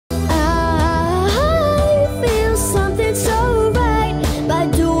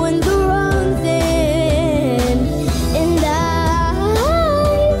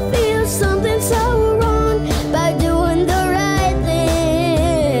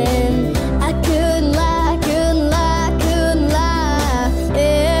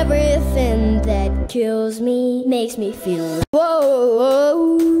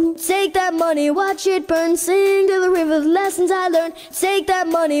watch it burn. Sing to the river, the lessons I learned. Take that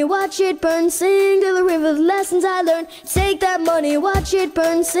money, watch it burn. Sing to the river, the lessons I learned. Take that money, watch it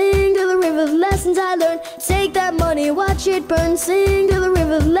burn. Sing to the river, the lessons I learned. Take that money, watch it burn. Sing to the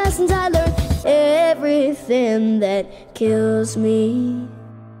river, the lessons I learned. Everything that kills me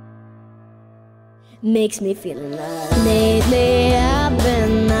makes me feel alive. Lately I've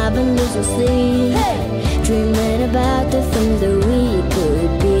been losing sleep, hey! Dreaming about the things that we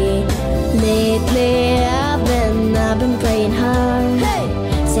could be. Lately I've been praying hard.